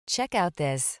Check out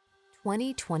this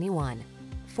 2021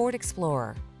 Ford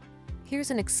Explorer. Here's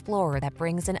an Explorer that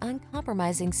brings an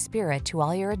uncompromising spirit to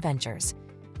all your adventures.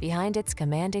 Behind its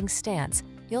commanding stance,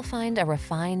 you'll find a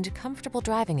refined, comfortable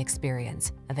driving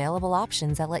experience, available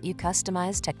options that let you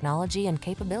customize technology and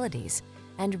capabilities,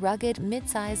 and rugged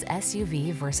midsize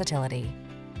SUV versatility.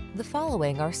 The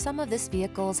following are some of this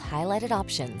vehicle's highlighted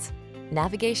options: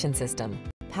 navigation system,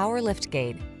 power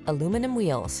liftgate, aluminum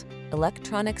wheels,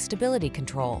 electronic stability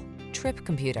control, trip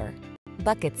computer,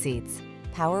 bucket seats,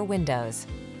 power windows,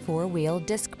 four-wheel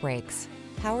disc brakes,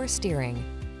 power steering.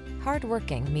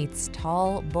 Hardworking meets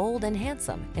tall, bold, and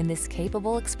handsome in this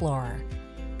capable Explorer.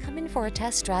 Come in for a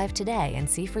test drive today and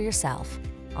see for yourself.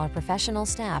 Our professional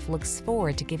staff looks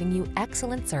forward to giving you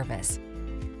excellent service.